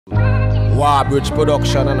Warbridge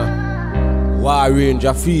production, War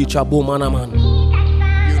Ranger feature, boom, man.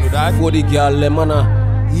 You know that? For the girl,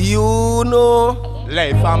 man. You know.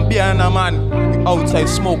 Life and being a man. We outside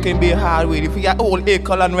smoking be hard way. If you get all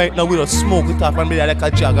A-colon right now, we don't smoke it off and be like a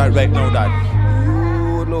jagger right now, Dad.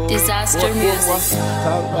 You know. Disaster music.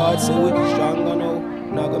 Thank God, say we stronger now.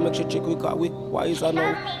 Now gonna make sure check we got we wiser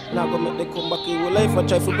now. Now gonna make them come back in with life and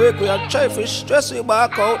try to break we and try to stress we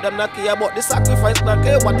back out. Them not care about the sacrifice, not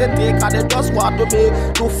care what they take, and they just want to be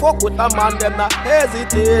to fuck with a man. Them not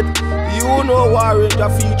hesitate. You know War Ranger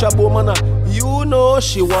feature woman. You know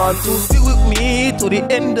she want to be with me to the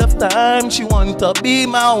end of time. She want to be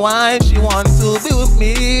my wife. She want to be with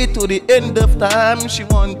me to the end of time. She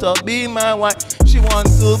want to be my wife. She want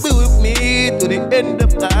to be with me to the end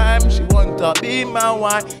of time. She want to be my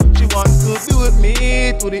wife. She want to be with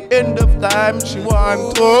me to the end of time. She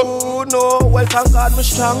want to. Oh no, well thank God me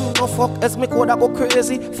strong. No fuck as me coulda go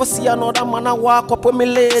crazy. For see another man a walk up with me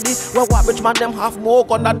lady. Well what bitch man them have more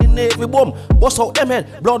gun than the Navy. Boom, bust out them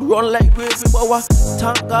head, blood run like gravy. But what?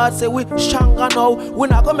 Thank God say we stronger now. We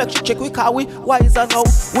not gonna make you check we car we wiser now.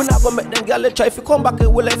 We not gonna make them girl try to come back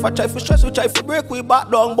in we life. I try to stress, we try to break we back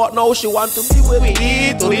down. But now she want to be with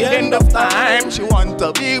me to the end of time. She want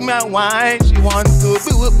to be my wife. She want to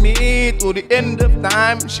be with me to the end of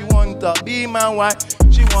time. She want to be my wife.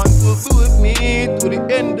 She want to be with me to the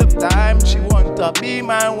end of time. She want to be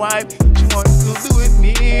my wife. She want to be with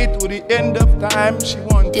me to the end of time. She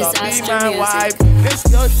want to be my wife. This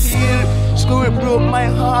girl feel, school broke my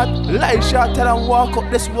heart. Life shot till I walk up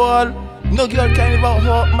this wall. No girl can even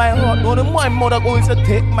hurt my heart. No, my mother going to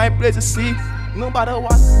take my place to see. No matter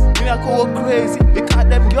what, me I go crazy because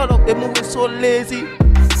them girls up they moving so lazy.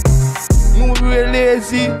 Moving real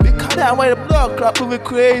lazy because that why the blood clot moving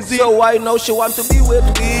crazy. So why now she want to be with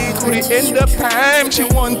me to the end of time? She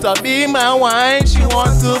want to be my wife. She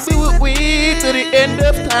want to be with me to the end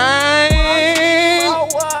of time.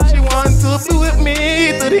 She want to be with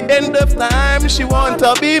me to the end of time. She want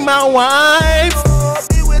to be my wife.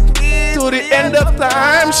 To the end of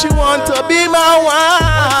time, she want to be my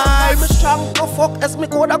wife. I'm strong, no fuck as me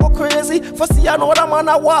coulda go crazy. For see another man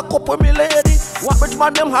a walk up with me lady. What bitch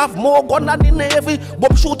man them have more gun than the Navy.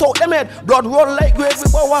 Bomb shoot out them head, blood run like gravy.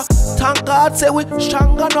 But thank God say we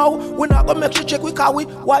stronger now. We not gonna make you check we car we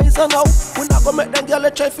wiser now. We not gonna make them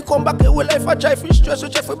girl try to come back in with life and try to stress, we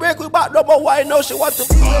try to break we back down. But why now she want to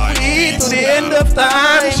be with me to the end of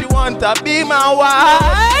time? She want to be my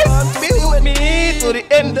wife. Be with me to the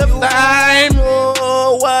end of time.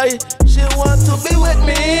 Oh, why she want to be with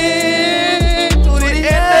me to the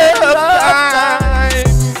end of time?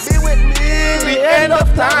 Be with me to the end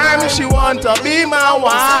of time. She want to be my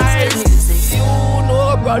wife. You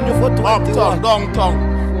know, brand new for 21. Uptown,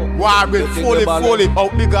 downtown. Warbridge, fully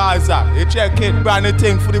out the Gaza. You check it, brand new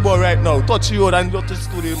thing for the boy right now. Touch you and go to the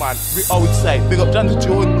studio, man. We outside. Big up John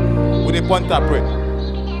Jones with the Ponta Pric.